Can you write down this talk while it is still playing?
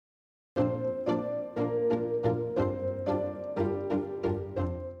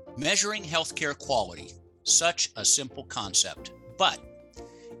Measuring healthcare quality, such a simple concept. But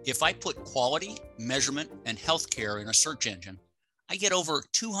if I put quality, measurement, and healthcare in a search engine, I get over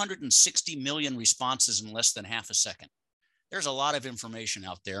 260 million responses in less than half a second. There's a lot of information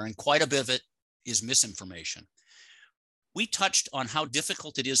out there, and quite a bit of it is misinformation. We touched on how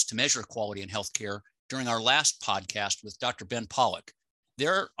difficult it is to measure quality in healthcare during our last podcast with Dr. Ben Pollack.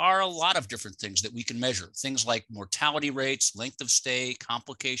 There are a lot of different things that we can measure, things like mortality rates, length of stay,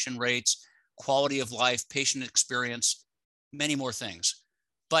 complication rates, quality of life, patient experience, many more things.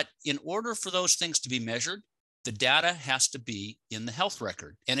 But in order for those things to be measured, the data has to be in the health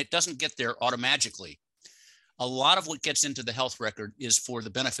record, and it doesn't get there automatically. A lot of what gets into the health record is for the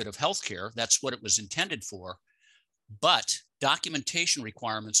benefit of healthcare. That's what it was intended for. But documentation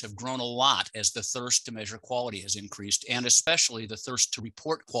requirements have grown a lot as the thirst to measure quality has increased, and especially the thirst to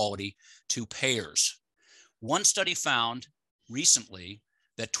report quality to payers. One study found recently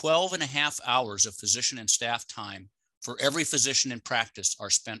that 12 and a half hours of physician and staff time for every physician in practice are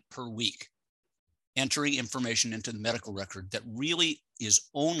spent per week entering information into the medical record that really is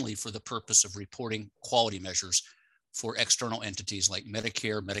only for the purpose of reporting quality measures for external entities like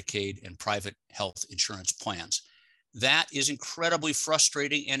Medicare, Medicaid, and private health insurance plans. That is incredibly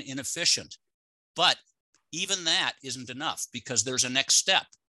frustrating and inefficient. But even that isn't enough, because there's a next step.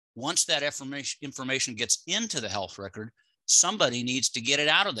 Once that information gets into the health record, somebody needs to get it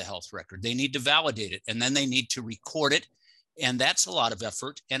out of the health record. They need to validate it, and then they need to record it. And that's a lot of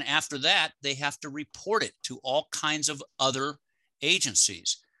effort. And after that, they have to report it to all kinds of other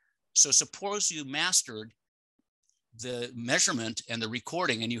agencies. So suppose you mastered the measurement and the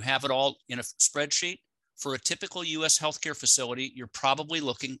recording and you have it all in a spreadsheet. For a typical US healthcare facility, you're probably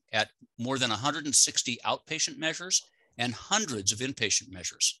looking at more than 160 outpatient measures and hundreds of inpatient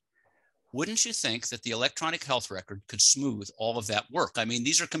measures. Wouldn't you think that the electronic health record could smooth all of that work? I mean,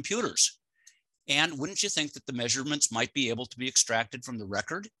 these are computers. And wouldn't you think that the measurements might be able to be extracted from the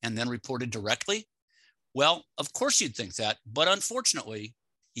record and then reported directly? Well, of course you'd think that, but unfortunately,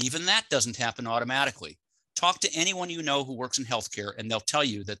 even that doesn't happen automatically. Talk to anyone you know who works in healthcare, and they'll tell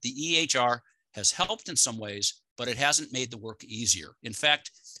you that the EHR has helped in some ways, but it hasn't made the work easier. In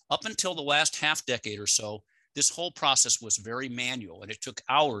fact, up until the last half decade or so, this whole process was very manual, and it took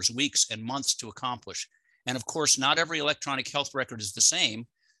hours, weeks, and months to accomplish. And of course, not every electronic health record is the same,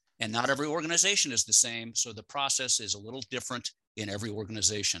 and not every organization is the same, so the process is a little different in every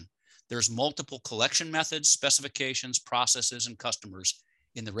organization. There's multiple collection methods, specifications, processes, and customers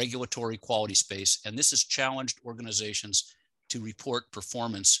in the regulatory quality space, and this has challenged organizations to report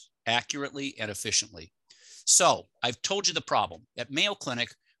performance accurately and efficiently. So I've told you the problem. At Mayo Clinic,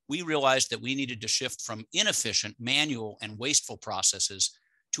 we realized that we needed to shift from inefficient, manual, and wasteful processes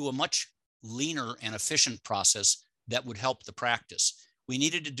to a much leaner and efficient process that would help the practice. We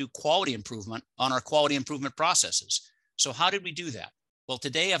needed to do quality improvement on our quality improvement processes. So how did we do that? Well,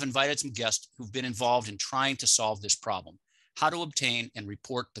 today I've invited some guests who've been involved in trying to solve this problem, how to obtain and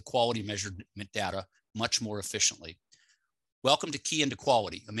report the quality measurement data much more efficiently. Welcome to Key into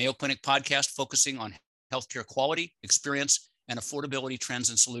Quality, a Mayo Clinic podcast focusing on healthcare quality, experience, and affordability trends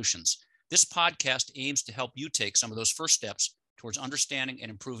and solutions. This podcast aims to help you take some of those first steps towards understanding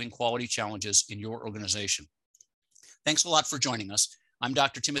and improving quality challenges in your organization. Thanks a lot for joining us. I'm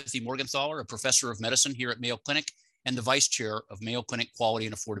Dr. Timothy Morgenthaler, a professor of medicine here at Mayo Clinic and the vice chair of Mayo Clinic Quality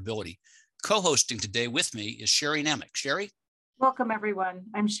and Affordability. Co-hosting today with me is Sherry Nemec. Sherry? Welcome, everyone.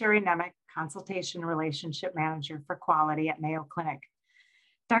 I'm Sherry Nemec, Consultation Relationship Manager for Quality at Mayo Clinic.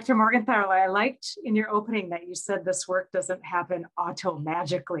 Dr. Morgenthaler, I liked in your opening that you said this work doesn't happen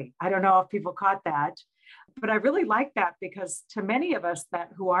auto-magically. I don't know if people caught that, but I really like that, because to many of us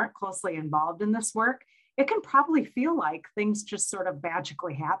who aren't closely involved in this work, it can probably feel like things just sort of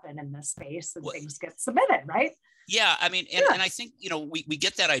magically happen in this space and things get submitted, right? Yeah, I mean, and I think, we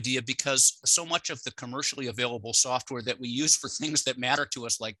get that idea because so much of the commercially available software that we use for things that matter to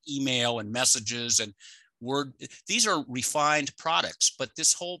us, like email and messages and Word, these are refined products. But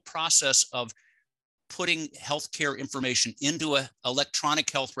this whole process of putting healthcare information into an electronic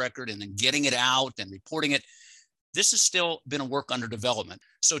health record and then getting it out and reporting it, this has still been a work under development.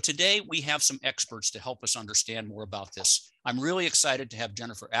 So today we have some experts to help us understand more about this. I'm really excited to have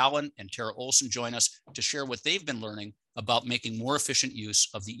Jennifer Allen and Tara Olson join us to share what they've been learning about making more efficient use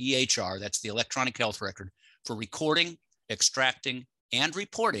of the EHR, that's the electronic health record, for recording, extracting, and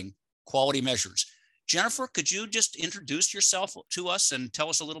reporting quality measures. Jennifer, could you just introduce yourself to us and tell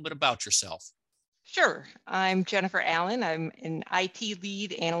us a little bit about yourself? Sure. I'm Jennifer Allen. I'm an IT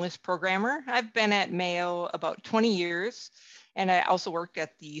lead analyst programmer. I've been at Mayo about 20 years, and I also worked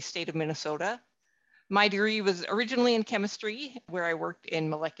at the state of Minnesota. My degree was originally in chemistry, where I worked in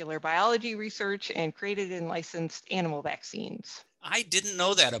molecular biology research and created and licensed animal vaccines. I didn't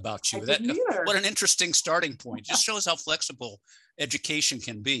know that about you. I didn't either. What an interesting starting point. Just shows how flexible education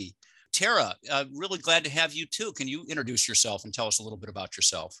can be. Tara, really glad to have you too. Can you introduce yourself and tell us a little bit about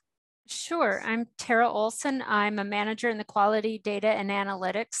yourself? Sure. I'm Tara Olson. I'm a manager in the Quality Data and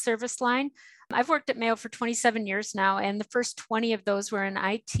Analytics service line. I've worked at Mayo for 27 years now, and the first 20 of those were in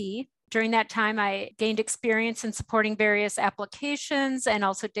IT. During that time, I gained experience in supporting various applications and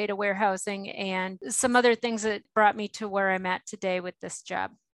also data warehousing and some other things that brought me to where I'm at today with this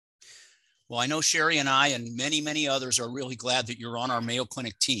job. Well, I know Sherry and I and many, many others are really glad that you're on our Mayo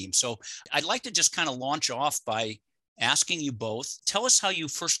Clinic team. So I'd like to just kind of launch off by asking you both, tell us how you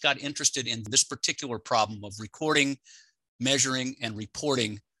first got interested in this particular problem of recording, measuring, and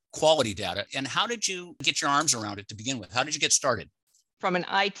reporting quality data. And how did you get your arms around it to begin with? How did you get started? From an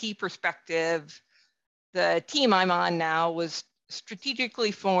IT perspective, the team I'm on now was strategically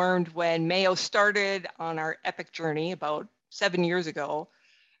formed when Mayo started on our EPIC journey about 7 years ago.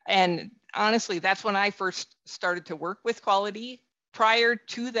 And honestly, that's when I first started to work with quality. Prior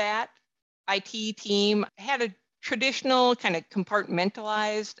to that, IT team had a traditional kind of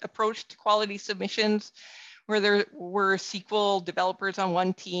compartmentalized approach to quality submissions, where there were SQL developers on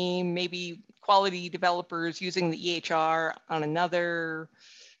one team, maybe quality developers using the EHR on another.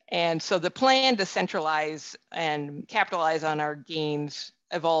 And so the plan to centralize and capitalize on our gains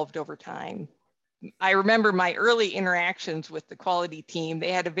evolved over time. I remember my early interactions with the quality team.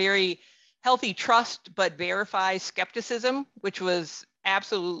 They had a very healthy trust but verify skepticism, which was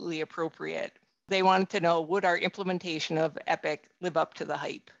absolutely appropriate. They wanted to know, would our implementation of EPIC live up to the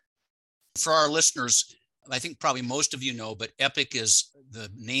hype? For our listeners, I think probably most of you know, but EPIC is the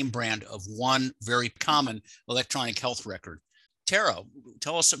name brand of one very common electronic health record. Tara,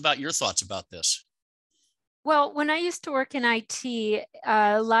 tell us about your thoughts about this. Well, when I used to work in IT,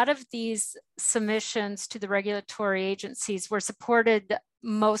 a lot of these submissions to the regulatory agencies were supported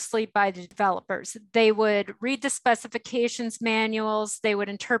mostly by the developers. They would read the specifications manuals, they would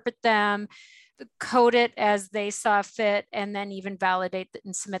interpret them, code it as they saw fit, and then even validate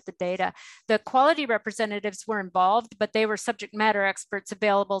and submit the data. The quality representatives were involved, but they were subject matter experts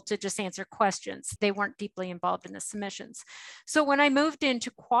available to just answer questions. They weren't deeply involved in the submissions. So when I moved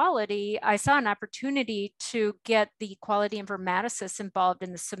into quality, I saw an opportunity to get the quality informaticists involved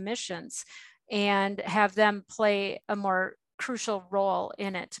in the submissions and have them play a more crucial role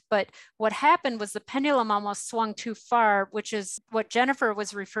in it. But what happened was the pendulum almost swung too far, which is what Jennifer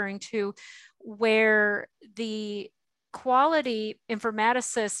was referring to, where the quality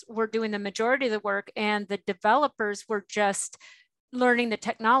informaticists were doing the majority of the work and the developers were just learning the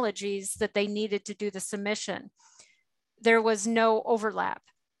technologies that they needed to do the submission. There was no overlap.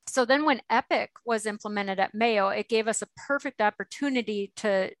 So then when EPIC was implemented at Mayo, it gave us a perfect opportunity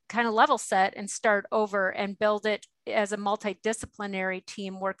to kind of level set and start over and build it as a multidisciplinary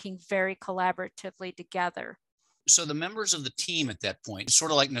team working very collaboratively together. So the members of the team at that point, sort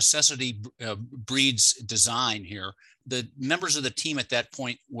of like necessity breeds design here, the members of the team at that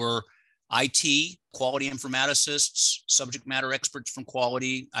point were IT, quality informaticists, subject matter experts from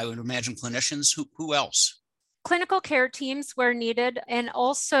quality, I would imagine clinicians. Who else? Clinical care teams where needed. And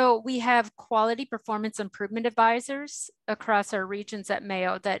also we have quality performance improvement advisors across our regions at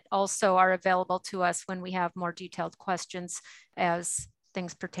Mayo that also are available to us when we have more detailed questions as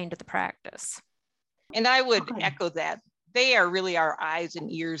things pertain to the practice. And I would echo that. They are really our eyes and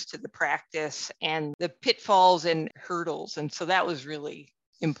ears to the practice and the pitfalls and hurdles. And so that was really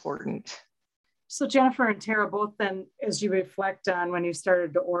important. So Jennifer and Tara, both then, as you reflect on when you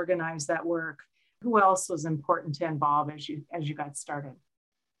started to organize that work, who else was important to involve as you got started?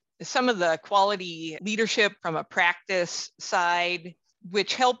 Some of the quality leadership from a practice side,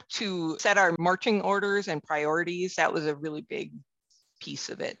 which helped to set our marching orders and priorities. That was a really big piece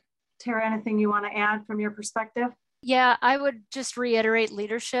of it. Tara, anything you want to add from your perspective? Yeah, I would just reiterate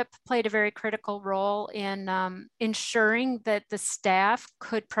leadership played a very critical role in ensuring that the staff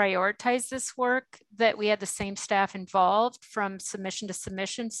could prioritize this work, that we had the same staff involved from submission to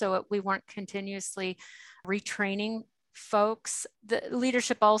submission so we weren't continuously retraining folks. The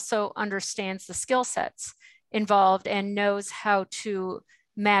leadership also understands the skill sets involved and knows how to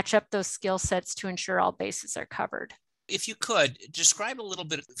match up those skill sets to ensure all bases are covered. If you could describe a little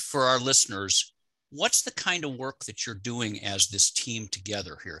bit for our listeners, what's the kind of work that you're doing as this team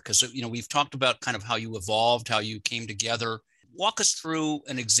together here? Because, you know, we've talked about kind of how you evolved, how you came together. Walk us through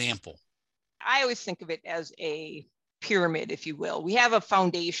an example. I always think of it as a pyramid, if you will. We have a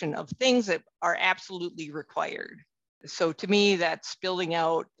foundation of things that are absolutely required. So to me, that's building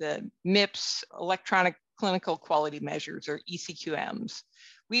out the MIPS, electronic clinical quality measures, or ECQMs.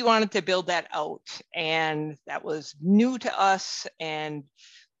 We wanted to build that out, and that was new to us. And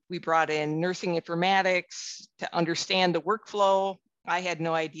we brought in nursing informatics to understand the workflow. I had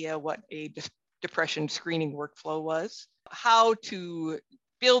no idea what a depression screening workflow was. How to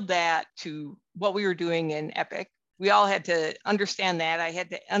build that to what we were doing in Epic. We all had to understand that. I had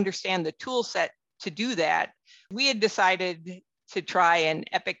to understand the tool set to do that. We had decided to try an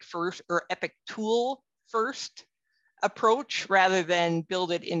Epic first, or Epic tool first approach, rather than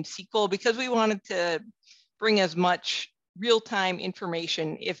build it in SQL, because we wanted to bring as much real-time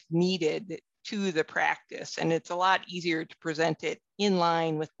information, if needed, to the practice. And it's a lot easier to present it in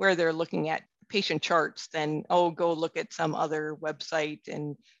line with where they're looking at patient charts than, oh, go look at some other website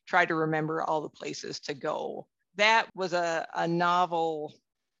and try to remember all the places to go. That was a novel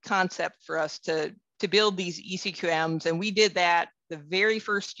concept for us to build these ECQMs. And we did that the very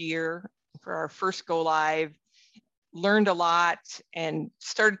first year for our first go live, learned a lot, and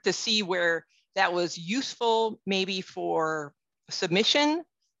started to see where that was useful maybe for submission,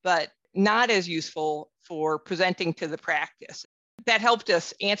 but not as useful for presenting to the practice. That helped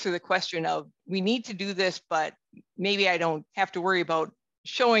us answer the question of, we need to do this, but maybe I don't have to worry about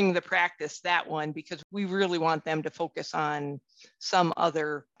showing the practice that one, because we really want them to focus on some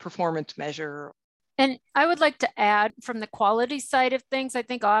other performance measure. And I would like to add, from the quality side of things, I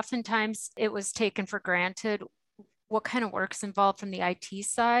think oftentimes it was taken for granted what kind of work's involved from the IT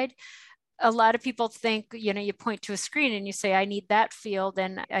side. A lot of people think, you point to a screen and you say, I need that field.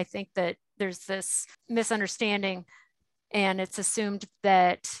 And I think that there's this misunderstanding, and it's assumed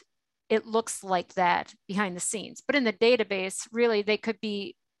that it looks like that behind the scenes. But in the database, really, they could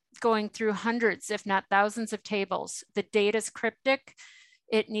be going through hundreds, if not thousands of tables. The data's cryptic.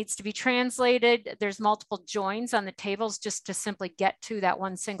 It needs to be translated. There's multiple joins on the tables just to simply get to that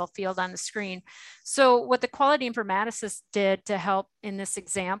one single field on the screen. So what the quality informaticists did to help in this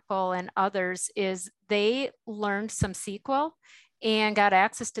example and others is they learned some SQL and got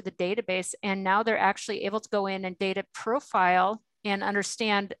access to the database. And now they're actually able to go in and data profile and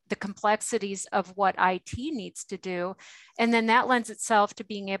understand the complexities of what IT needs to do. And then that lends itself to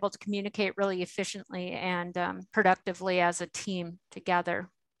being able to communicate really efficiently and productively as a team together.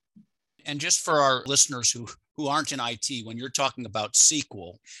 And just for our listeners who aren't in IT, when you're talking about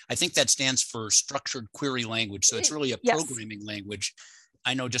SQL, I think that stands for structured query language. So it's really a programming language.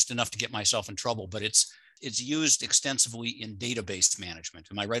 I know just enough to get myself in trouble, but it's used extensively in database management.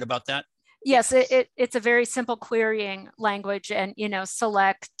 Am I right about that? Yes, it's a very simple querying language, and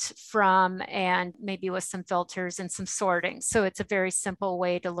select from, and maybe with some filters and some sorting. So it's a very simple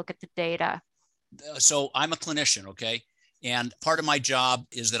way to look at the data. So I'm a clinician, okay? And part of my job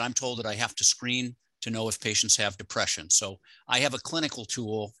is that I'm told that I have to screen to know if patients have depression. So I have a clinical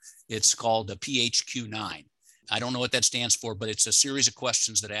tool. It's called a PHQ-9. I don't know what that stands for, but it's a series of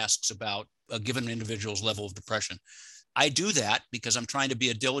questions that asks about a given individual's level of depression. I do that because I'm trying to be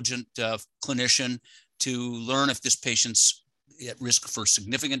a diligent clinician to learn if this patient's at risk for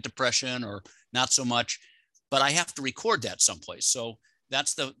significant depression or not so much, but I have to record that someplace. So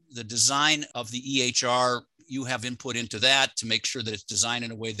that's the design of the EHR. You have input into that to make sure that it's designed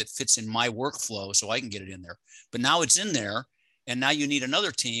in a way that fits in my workflow so I can get it in there. But now it's in there, and now you need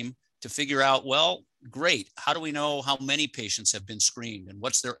another team to figure out, well, great, how do we know how many patients have been screened and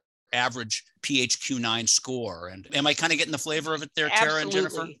what's their average PHQ-9 score? And am I kind of getting the flavor of it there, Absolutely. Tara and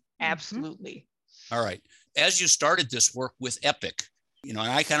Jennifer? Absolutely. All right. As you started this work with Epic, and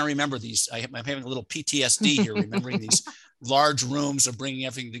I kind of remember these, I'm having a little PTSD here, remembering these large rooms of bringing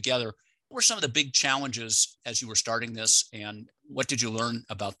everything together. What were some of the big challenges as you were starting this, and what did you learn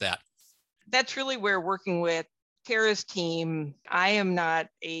about that? That's really where working with Tara's team, I am not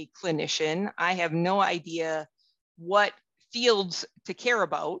a clinician. I have no idea what fields to care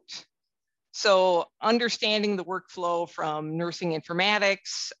about. So understanding the workflow from nursing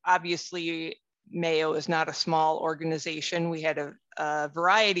informatics, obviously Mayo is not a small organization. We had a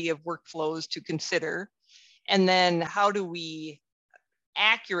variety of workflows to consider. And then how do we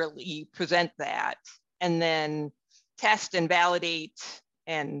accurately present that, and then test and validate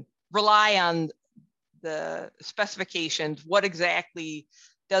and rely on the specifications? What exactly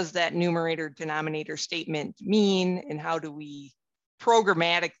does that numerator denominator statement mean, and how do we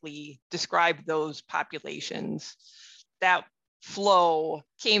programmatically describe those populations? That flow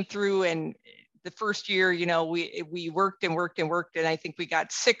came through, and the first year, we worked and worked and worked, and I think we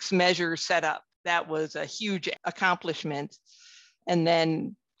got 6 measures set up. That was a huge accomplishment. And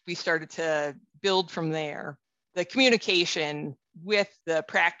then we started to build from there. The communication with the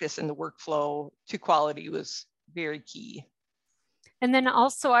practice and the workflow to quality was very key. And then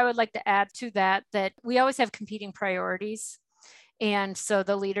also I would like to add to that we always have competing priorities. And so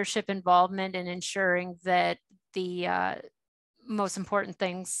the leadership involvement in ensuring that the most important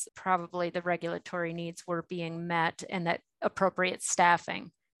things, probably the regulatory needs, were being met, and that appropriate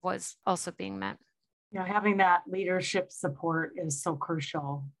staffing was also being met. Having that leadership support is so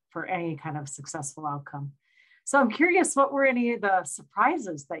crucial for any kind of successful outcome. So I'm curious, what were any of the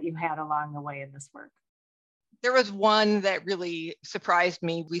surprises that you had along the way in this work? There was one that really surprised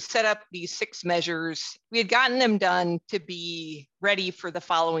me. We set up these 6 measures. We had gotten them done to be ready for the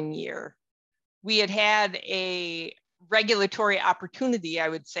following year. We had a regulatory opportunity, I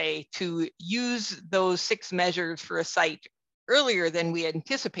would say, to use those 6 measures for a site earlier than we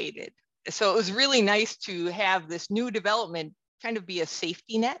anticipated. So it was really nice to have this new development kind of be a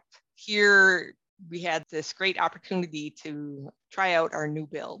safety net. Here, we had this great opportunity to try out our new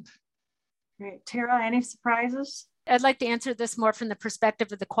build. Great. Tara, any surprises? I'd like to answer this more from the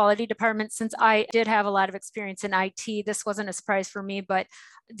perspective of the quality department. Since I did have a lot of experience in IT, this wasn't a surprise for me, but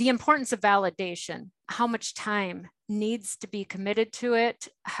the importance of validation, how much time needs to be committed to it,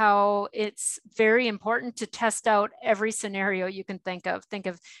 how it's very important to test out every scenario you can think of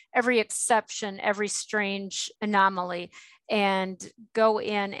every exception, every strange anomaly, and go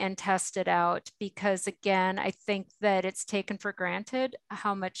in and test it out. Because again, I think that it's taken for granted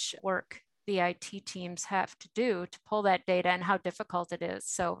how much work the IT teams have to do to pull that data and how difficult it is.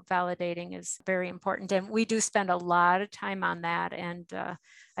 So validating is very important. And we do spend a lot of time on that. And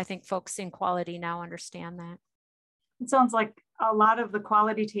I think folks in quality now understand that. It sounds like a lot of the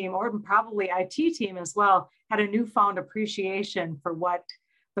quality team, or probably IT team as well, had a newfound appreciation for what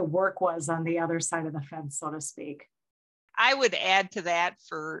the work was on the other side of the fence, so to speak. I would add to that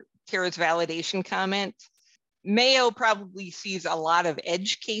for Tara's validation comment. Mayo probably sees a lot of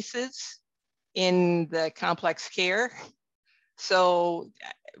edge cases in the complex care. So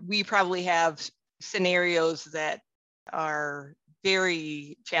we probably have scenarios that are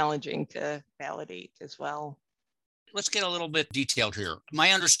very challenging to validate as well. Let's get a little bit detailed here.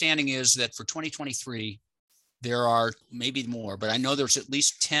 My understanding is that for 2023, there are maybe more, but I know there's at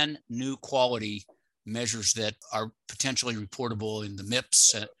least 10 new quality measures that are potentially reportable in the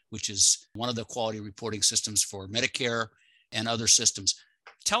MIPS, which is one of the quality reporting systems for Medicare and other systems.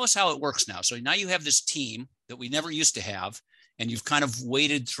 Tell us how it works now. So now you have this team that we never used to have, and you've kind of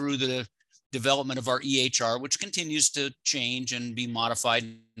waded through the development of our EHR, which continues to change and be modified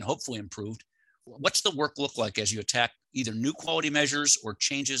and hopefully improved. What's the work look like as you attack either new quality measures or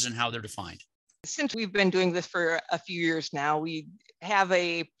changes in how they're defined? Since we've been doing this for a few years now, we have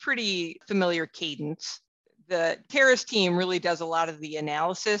a pretty familiar cadence. The Tara's team really does a lot of the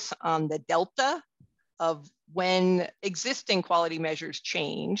analysis on the delta of when existing quality measures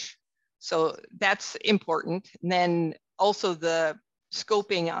change. So that's important. And then also the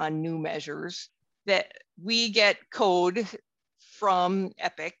scoping on new measures, that we get code from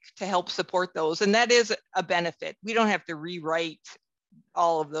Epic to help support those. And that is a benefit. We don't have to rewrite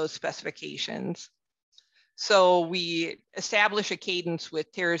all of those specifications. So we establish a cadence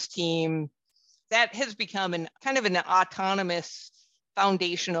with Tara's team that has become an autonomous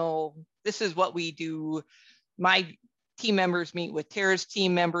foundational, this is what we do. My team members meet with Tara's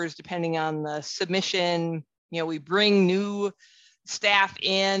team members depending on the submission. We bring new staff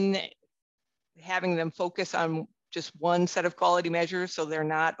in, having them focus on just one set of quality measures so they're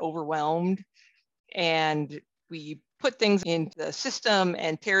not overwhelmed. And we put things into the system,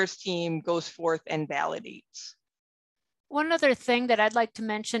 and Tara's team goes forth and validates. One other thing that I'd like to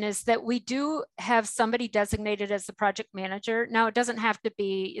mention is that we do have somebody designated as the project manager. Now, it doesn't have to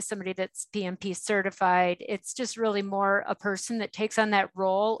be somebody that's PMP certified. It's just really more a person that takes on that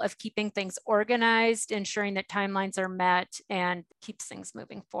role of keeping things organized, ensuring that timelines are met, and keeps things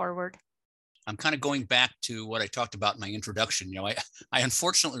moving forward. I'm kind of going back to what I talked about in my introduction. I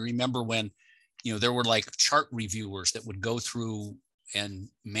unfortunately remember when, there were like chart reviewers that would go through and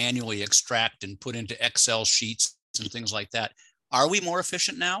manually extract and put into Excel sheets and things like that. Are we more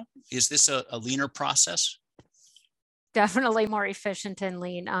efficient now? Is this a leaner process? Definitely more efficient and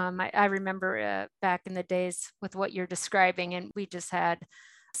lean. I remember back in the days with what you're describing, and we just had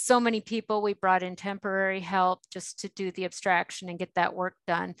so many people. We brought in temporary help just to do the abstraction and get that work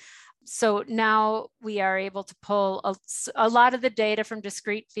done. So now we are able to pull a lot of the data from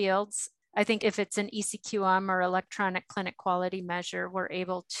discrete fields. I think if it's an ECQM or electronic clinic quality measure, we're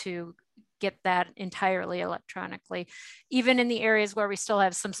able to get that entirely electronically. Even in the areas where we still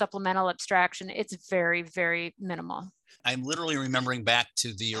have some supplemental abstraction, it's very, very minimal. I'm literally remembering back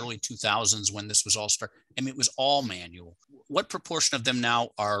to the early 2000s when this was all started. It was all manual. What proportion of them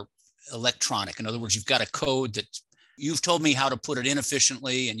now are electronic. In other words, you've got a code that you've told me how to put it in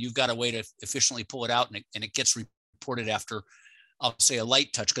efficiently, and you've got a way to efficiently pull it out, and it gets reported after, I'll say, a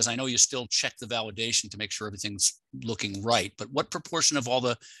light touch, because I know you still check the validation to make sure everything's looking right. But what proportion of all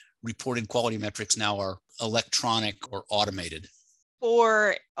the reported quality metrics now are electronic or automated?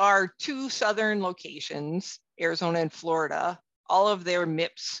 For our 2 southern locations, Arizona and Florida, all of their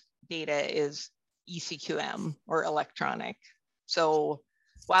MIPS data is ECQM or electronic. So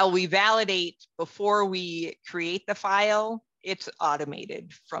while we validate before we create the file, it's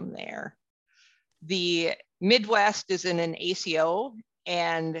automated from there. The Midwest is in an ACO,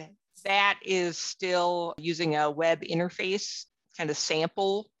 and that is still using a web interface kind of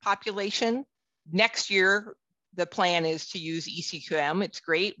sample population. Next year, the plan is to use ECQM. It's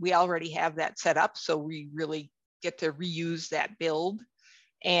great. We already have that set up, so we really get to reuse that build.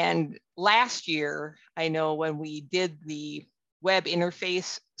 And last year, I know when we did the web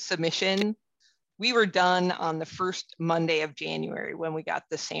interface submission, we were done on the first Monday of January when we got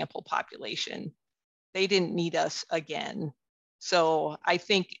the sample population. They didn't need us again. So I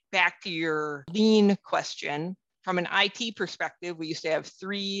think back to your lean question, from an IT perspective, we used to have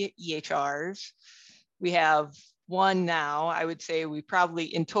 3 EHRs. We have 1 now. I would say we probably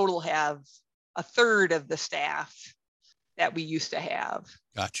in total have a third of the staff that we used to have.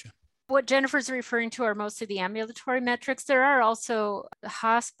 Gotcha. What Jennifer's referring to are mostly the ambulatory metrics. There are also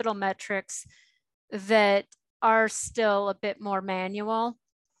hospital metrics that are still a bit more manual.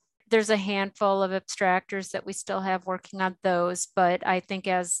 There's a handful of abstractors that we still have working on those, but I think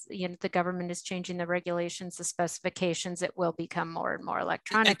as the government is changing the regulations, the specifications, it will become more and more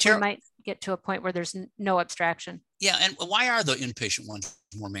electronic. We might get to a point where there's no abstraction. Yeah, and why are the inpatient ones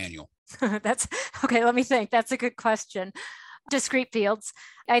more manual? That's okay. Let me think. That's a good question. Discrete fields.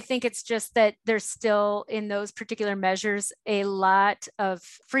 I think it's just that there's still in those particular measures a lot of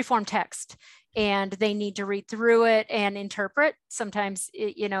freeform text, and they need to read through it and interpret. Sometimes,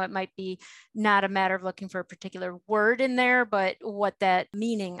 it might be not a matter of looking for a particular word in there, but what that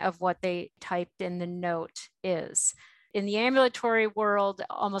meaning of what they typed in the note is. In the ambulatory world,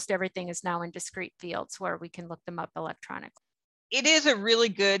 almost everything is now in discrete fields where we can look them up electronically. It is a really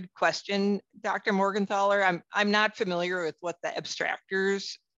good question, Dr. Morgenthaler. I'm not familiar with what the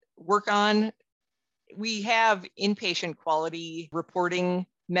abstractors work on. We have inpatient quality reporting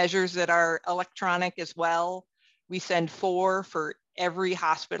measures that are electronic as well. We send 4 for every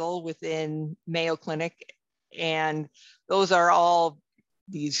hospital within Mayo Clinic, and those are all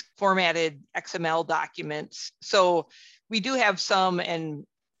these formatted XML documents. So we do have some, and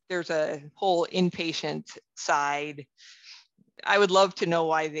there's a whole inpatient side. I would love to know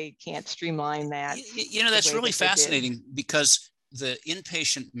why they can't streamline that. That's really fascinating, because the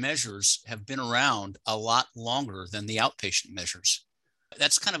inpatient measures have been around a lot longer than the outpatient measures.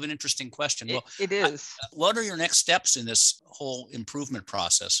 That's kind of an interesting question. It is. What are your next steps in this whole improvement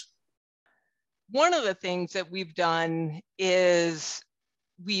process? One of the things that we've done is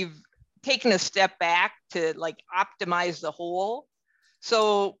we've taken a step back to optimize the whole.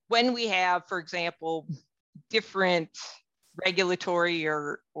 So when we have, for example, different regulatory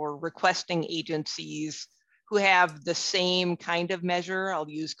or requesting agencies who have the same kind of measure, I'll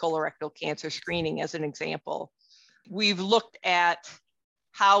use colorectal cancer screening as an example. We've looked at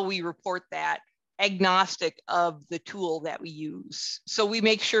how we report that agnostic of the tool that we use. So we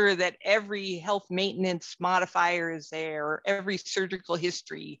make sure that every health maintenance modifier is there, every surgical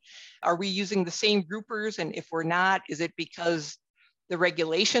history. Are we using the same groupers? And if we're not, is it because the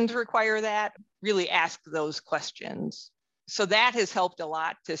regulations require that? Really ask those questions. So that has helped a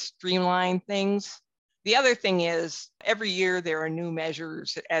lot to streamline things. The other thing is every year there are new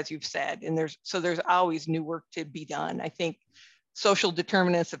measures, as you've said, and there's always new work to be done. I think social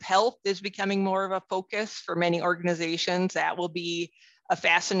determinants of health is becoming more of a focus for many organizations. That will be a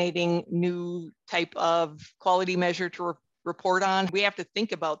fascinating new type of quality measure to report on. We have to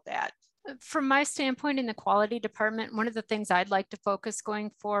think about that. From my standpoint in the quality department, one of the things I'd like to focus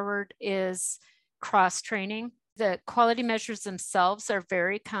going forward is cross-training. The quality measures themselves are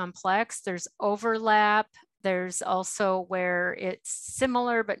very complex. There's overlap. There's also where it's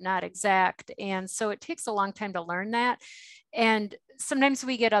similar but not exact. And so it takes a long time to learn that. And sometimes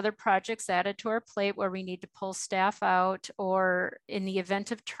we get other projects added to our plate where we need to pull staff out, or in the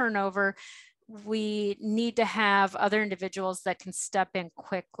event of turnover, we need to have other individuals that can step in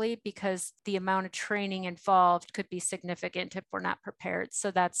quickly, because the amount of training involved could be significant if we're not prepared. So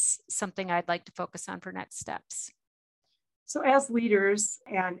that's something I'd like to focus on for next steps. So as leaders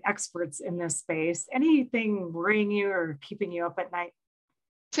and experts in this space, anything worrying you or keeping you up at night?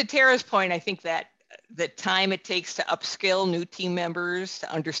 To Tara's point, I think that the time it takes to upskill new team members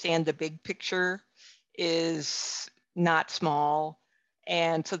to understand the big picture is not small.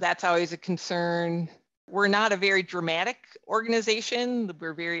 And so that's always a concern. We're not a very dramatic organization.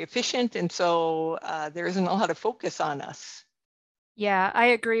 We're very efficient. And so there isn't a lot of focus on us. Yeah, I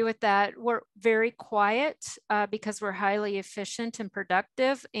agree with that. We're very quiet because we're highly efficient and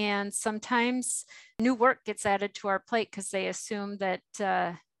productive. And sometimes new work gets added to our plate because they assume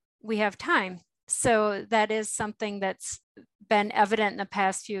that we have time. So that is something that's been evident in the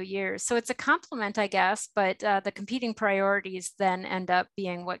past few years. So it's a compliment, I guess, but the competing priorities then end up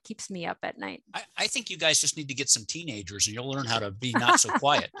being what keeps me up at night. I think you guys just need to get some teenagers and you'll learn how to be not so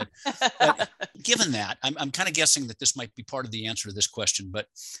quiet. But given that, I'm kind of guessing that this might be part of the answer to this question, but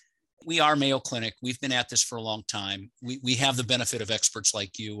we are Mayo Clinic. We've been at this for a long time. We have the benefit of experts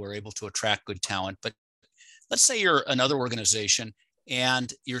like you. We're able to attract good talent. But let's say you're another organization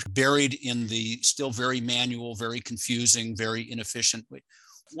and you're buried in the still very manual, very confusing, very inefficient.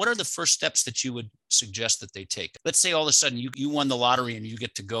 What are the first steps that you would suggest that they take? Let's say all of a sudden you won the lottery and you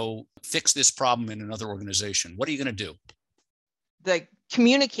get to go fix this problem in another organization. What are you going to do? The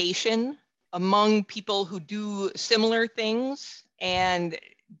communication among people who do similar things, and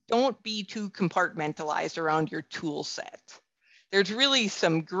don't be too compartmentalized around your tool set. There's really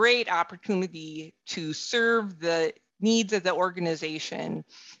some great opportunity to serve the needs of the organization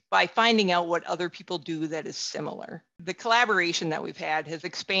by finding out what other people do that is similar. The collaboration that we've had has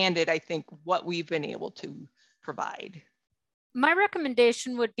expanded, I think, what we've been able to provide. My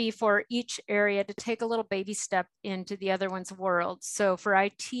recommendation would be for each area to take a little baby step into the other one's world. So for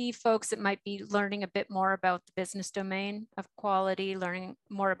IT folks, it might be learning a bit more about the business domain of quality, learning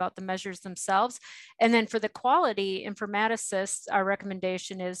more about the measures themselves. And then for the quality informaticists, our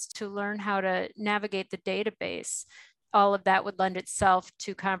recommendation is to learn how to navigate the database. All of that would lend itself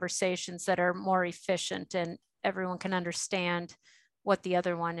to conversations that are more efficient and everyone can understand what the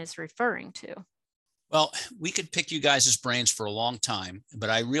other one is referring to. Well, we could pick you guys' brains for a long time, but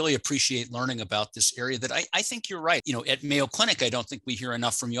I really appreciate learning about this area that I think you're right. You know, at Mayo Clinic, I don't think we hear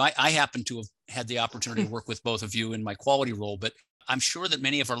enough from you. I happen to have had the opportunity to work with both of you in my quality role, but I'm sure that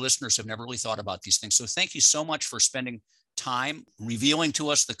many of our listeners have never really thought about these things. So thank you so much for spending time revealing to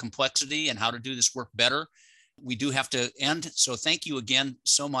us the complexity and how to do this work better. We do have to end. So thank you again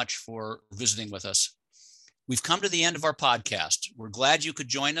so much for visiting with us. We've come to the end of our podcast. We're glad you could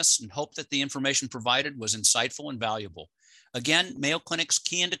join us and hope that the information provided was insightful and valuable. Again, Mayo Clinic's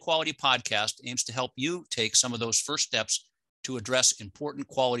Key Into Quality podcast aims to help you take some of those first steps to address important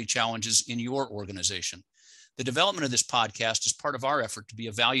quality challenges in your organization. The development of this podcast is part of our effort to be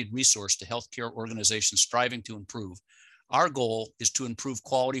a valued resource to healthcare organizations striving to improve. Our goal is to improve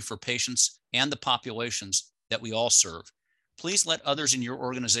quality for patients and the populations that we all serve. Please let others in your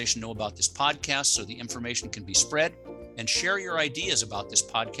organization know about this podcast so the information can be spread, and share your ideas about this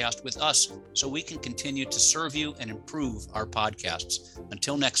podcast with us so we can continue to serve you and improve our podcasts.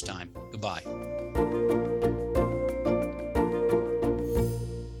 Until next time, goodbye.